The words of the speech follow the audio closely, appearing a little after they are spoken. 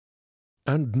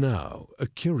And now, a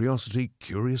Curiosity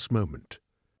Curious Moment.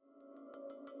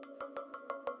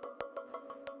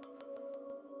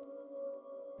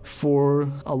 For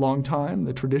a long time,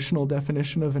 the traditional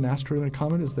definition of an asteroid and a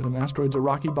comet is that an asteroid's a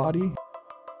rocky body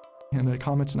and a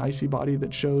comet's an icy body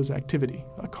that shows activity,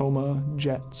 a coma,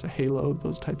 jets, a halo,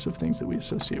 those types of things that we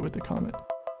associate with the comet.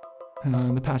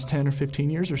 In the past 10 or 15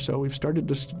 years or so, we've started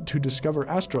to discover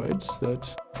asteroids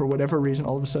that, for whatever reason,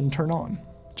 all of a sudden turn on,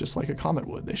 just like a comet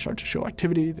would. They start to show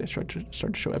activity, they start to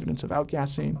show evidence of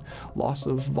outgassing, loss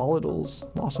of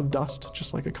volatiles, loss of dust,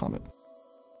 just like a comet.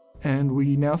 And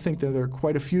we now think that there are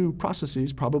quite a few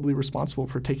processes probably responsible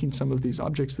for taking some of these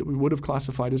objects that we would have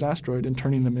classified as asteroid and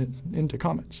turning them into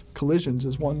comets. Collisions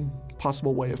is one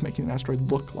possible way of making an asteroid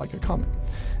look like a comet.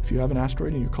 If you have an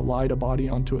asteroid and you collide a body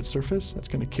onto its surface, that's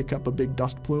going to kick up a big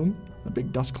dust plume, a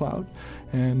big dust cloud.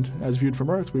 And as viewed from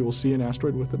Earth, we will see an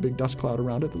asteroid with a big dust cloud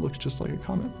around it that looks just like a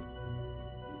comet.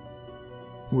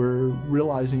 We're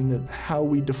realizing that how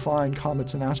we define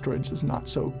comets and asteroids is not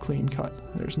so clean-cut.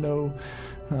 There's no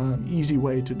easy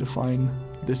way to define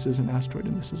this is an asteroid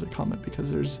and this is a comet, because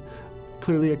there's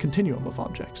clearly a continuum of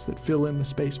objects that fill in the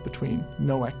space between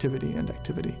no activity and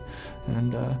activity.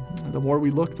 And the more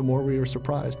we look, the more we are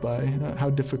surprised by how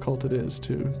difficult it is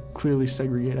to clearly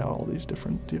segregate out all these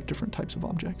different types of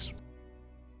objects.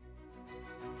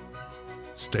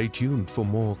 Stay tuned for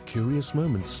more curious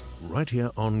moments right here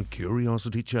on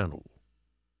Curiosity Channel.